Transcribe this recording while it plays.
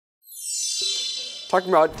Talking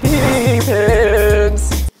about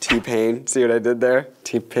T-pins. T-pain, see what I did there?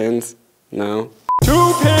 T-pins, no.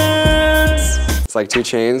 2 pins! It's like 2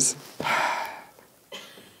 chains.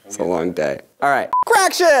 It's a long day. All right,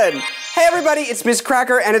 Craction! Hey everybody, it's Miss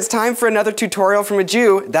Cracker, and it's time for another tutorial from a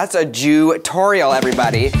Jew. That's a JewTorial,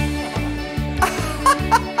 everybody.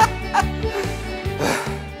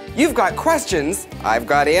 You've got questions, I've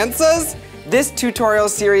got answers. This tutorial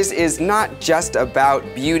series is not just about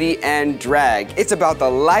beauty and drag. It's about the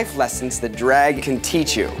life lessons that drag can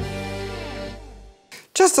teach you.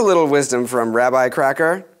 Just a little wisdom from Rabbi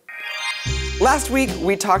Cracker. Last week,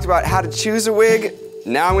 we talked about how to choose a wig.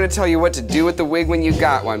 Now I'm gonna tell you what to do with the wig when you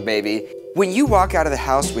got one, baby. When you walk out of the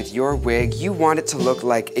house with your wig, you want it to look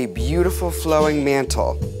like a beautiful flowing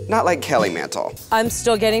mantle, not like Kelly Mantle. I'm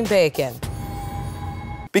still getting bacon.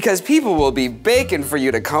 Because people will be baking for you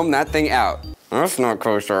to comb that thing out. That's not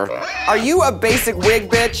kosher. Are you a basic wig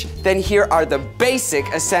bitch? Then here are the basic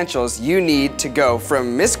essentials you need to go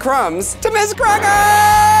from Miss Crumbs to Miss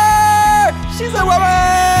Cracker! She's a woman!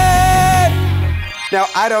 Now,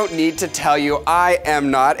 I don't need to tell you, I am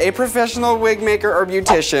not a professional wig maker or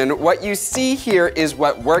beautician. What you see here is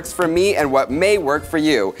what works for me and what may work for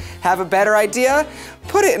you. Have a better idea?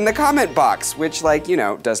 Put it in the comment box, which, like, you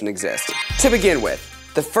know, doesn't exist. To begin with,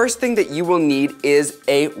 the first thing that you will need is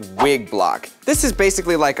a wig block. This is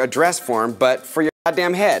basically like a dress form, but for your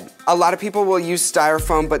goddamn head. A lot of people will use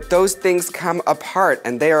styrofoam, but those things come apart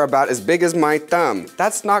and they are about as big as my thumb.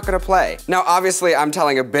 That's not gonna play. Now, obviously, I'm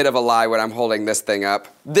telling a bit of a lie when I'm holding this thing up.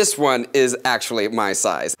 This one is actually my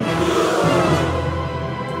size.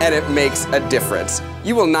 And it makes a difference.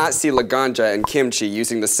 You will not see Laganja and Kimchi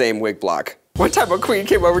using the same wig block. One time a queen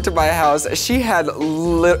came over to my house, she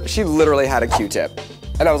literally had a Q-tip.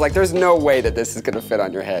 And I was like, there's no way that this is gonna fit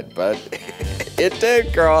on your head, but it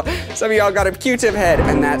did, girl. Some of y'all got a Q-tip head,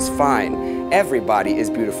 and that's fine. Everybody is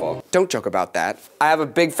beautiful. Don't joke about that. I have a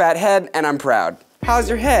big fat head, and I'm proud. How's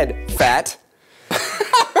your head, fat?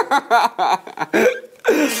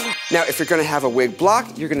 Now, if you're gonna have a wig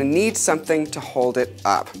block, you're gonna need something to hold it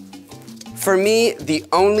up. For me, the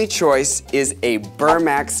only choice is a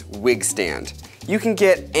Burmax wig stand. You can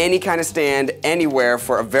get any kind of stand anywhere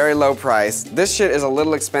for a very low price. This shit is a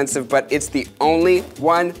little expensive, but it's the only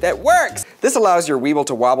one that works. This allows your weeble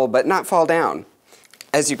to wobble but not fall down.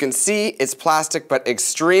 As you can see, it's plastic but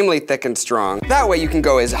extremely thick and strong. That way you can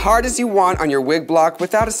go as hard as you want on your wig block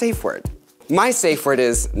without a safe word. My safe word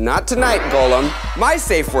is, not tonight, Golem. My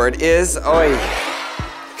safe word is, oi.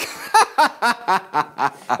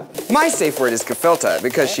 My safe word is gefilte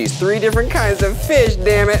because she's 3 different kinds of fish,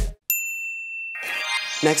 damn it.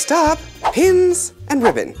 Next up, pins and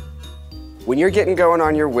ribbon. When you're getting going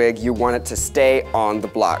on your wig, you want it to stay on the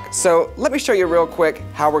block. So let me show you real quick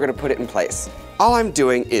how we're gonna put it in place. All I'm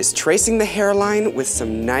doing is tracing the hairline with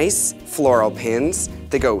some nice floral pins.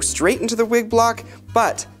 They go straight into the wig block,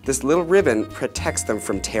 but this little ribbon protects them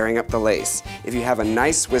from tearing up the lace. If you have a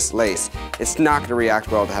nice Swiss lace, it's not gonna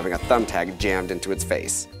react well to having a thumbtack jammed into its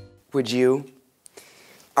face. Would you?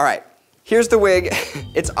 All right, here's the wig.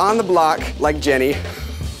 It's on the block, like Jenny.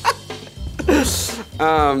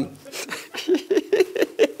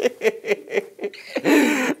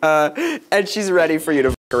 And she's ready for you to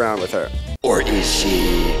f around with her. Or is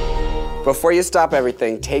she? Before you stop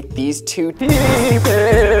everything, take these 2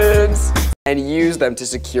 T-pins and use them to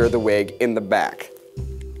secure the wig in the back.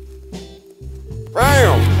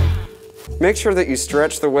 Bam! Make sure that you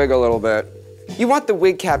stretch the wig a little bit. You want the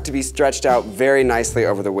wig cap to be stretched out very nicely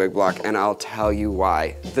over the wig block, and I'll tell you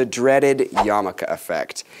why. The dreaded yarmulke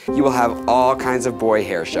effect. You will have all kinds of boy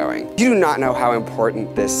hair showing. You do not know how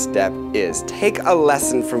important this step is. Take a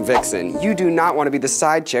lesson from Vixen. You do not want to be the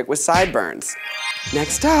side chick with sideburns.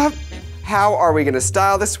 Next up, how are we gonna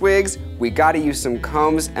style this wigs? We gotta use some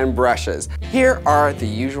combs and brushes. Here are the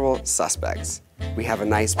usual suspects. We have a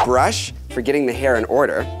nice brush for getting the hair in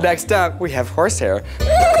order. Next up, we have horsehair.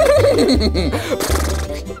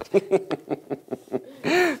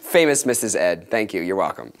 Famous Mrs. Ed, thank you, you're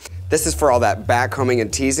welcome. This is for all that back combing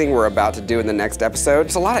and teasing we're about to do in the next episode.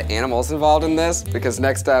 There's a lot of animals involved in this because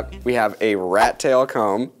next up, we have a rat tail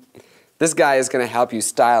comb. This guy is gonna help you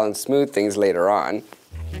style and smooth things later on.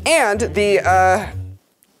 And the,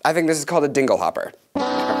 I think this is called a dingle hopper.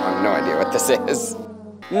 I have no idea what this is.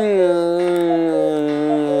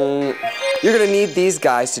 You're gonna need these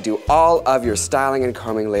guys to do all of your styling and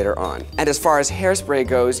combing later on. And as far as hairspray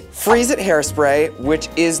goes, Freeze It Hairspray, which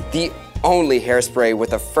is the only hairspray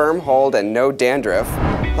with a firm hold and no dandruff,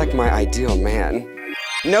 like my ideal man.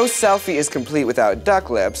 No selfie is complete without duck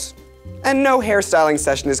lips, and no hairstyling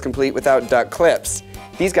session is complete without duck clips.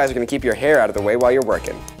 These guys are gonna keep your hair out of the way while you're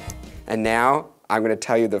working. And now, I'm gonna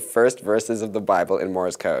tell you the first verses of the Bible in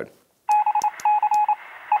Morse code.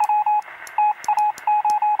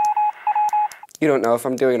 You don't know if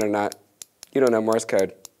I'm doing it or not. You don't know Morse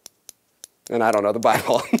code. And I don't know the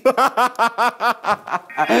Bible.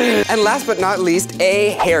 And last but not least,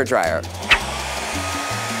 a hairdryer.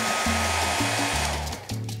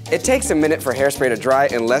 It takes a minute for hairspray to dry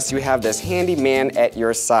unless you have this handy man at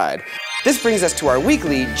your side. This brings us to our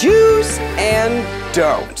weekly Jews and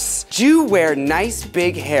Don'ts. Jew wear nice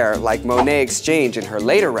big hair like Monet Exchange in her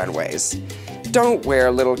later runways. Don't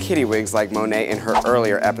wear little kitty wigs like Monet in her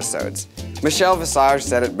earlier episodes. Michelle Visage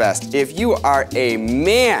said it best, if you are a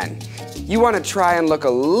man, you want to try and look a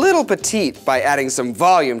little petite by adding some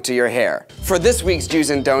volume to your hair. For this week's Jews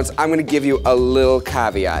and Don'ts, I'm going to give you a little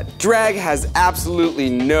caveat. Drag has absolutely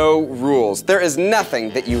no rules. There is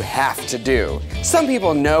nothing that you have to do. Some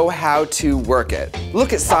people know how to work it.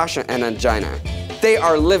 Look at Sasha and Angina. They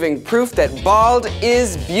are living proof that bald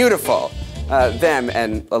is beautiful. Them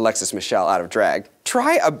and Alexis Michelle out of drag.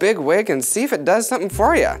 Try a big wig and see if it does something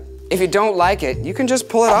for you. If you don't like it, you can just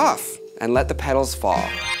pull it off and let the petals fall.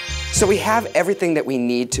 So we have everything that we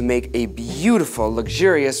need to make a beautiful,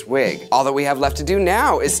 luxurious wig. All that we have left to do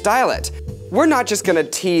now is style it. We're not just gonna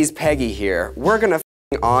tease Peggy here. We're gonna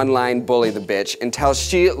online bully the bitch until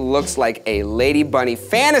she looks like a Lady Bunny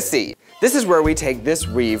fantasy. This is where we take this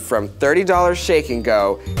weave from $30 shake and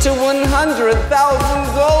go to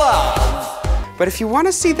 $100,000. But if you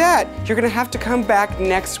wanna see that, you're gonna have to come back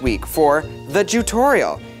next week for the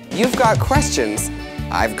JewTorial. You've got questions,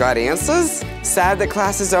 I've got answers. Sad that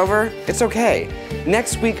class is over? It's okay.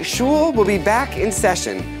 Next week, Shul will be back in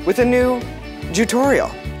session with a new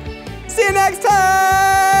JewTorial. See you next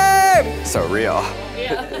time! So real.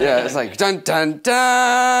 Yeah, it's like dun dun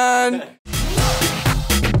dun!